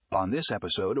On this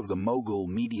episode of the Mogul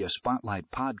Media Spotlight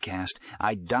podcast,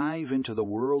 I dive into the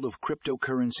world of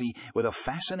cryptocurrency with a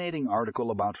fascinating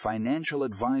article about financial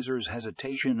advisors'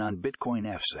 hesitation on Bitcoin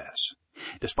ETFs.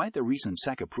 Despite the recent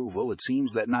SEC approval, it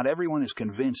seems that not everyone is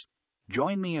convinced.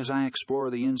 Join me as I explore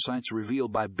the insights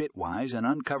revealed by Bitwise and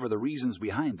uncover the reasons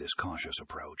behind this cautious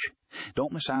approach.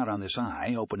 Don't miss out on this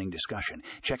eye-opening discussion.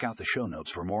 Check out the show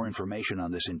notes for more information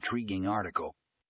on this intriguing article.